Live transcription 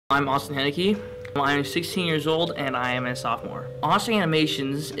I'm Austin Henneke. I am 16 years old and I am a sophomore. Austin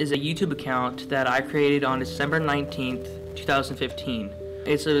Animations is a YouTube account that I created on December 19th, 2015.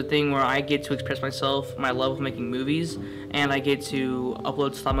 It's a thing where I get to express myself, my love of making movies, and I get to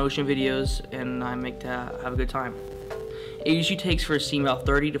upload stop motion videos, and I have a good time. It usually takes for a scene about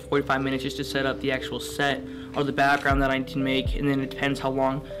 30 to 45 minutes just to set up the actual set or the background that I need to make, and then it depends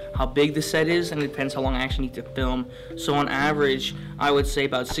how big the set is, and it depends how long I actually need to film. So on average, I would say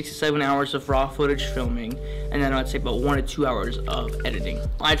about 6 to 7 hours of raw footage filming, and then I'd say about 1 to 2 hours of editing.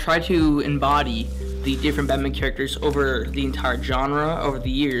 I try to embody the different Batman characters over the entire genre over the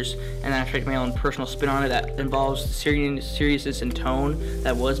years, and then I try to make my own personal spin on it that involves the seriousness and tone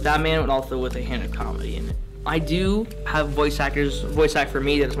that was Batman, but also with a hint of comedy in it. I do have voice actors voice act for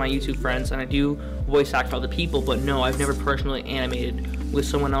me, that's my YouTube friends, and I do voice act for other people, but no, I've never personally animated with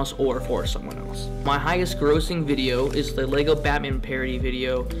someone else or for someone else. My highest grossing video is the Lego Batman parody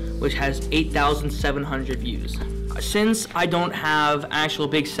video, which has 8,700 views. Since I don't have actual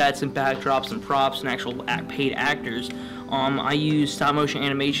big sets and backdrops and props and actual paid actors, I use stop motion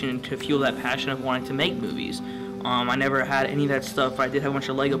animation to fuel that passion of wanting to make movies. I never had any of that stuff, but I did have a bunch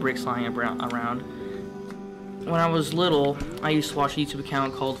of Lego bricks lying around. When I was little, I used to watch a YouTube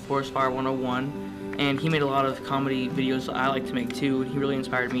account called Forest Fire 101, and he made a lot of comedy videos that I like to make too, and he really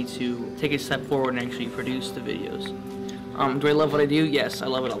inspired me to take a step forward and actually produce the videos. Do I love what I do? Yes, I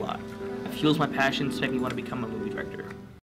love it a lot. It fuels my passion to make me want to become a movie.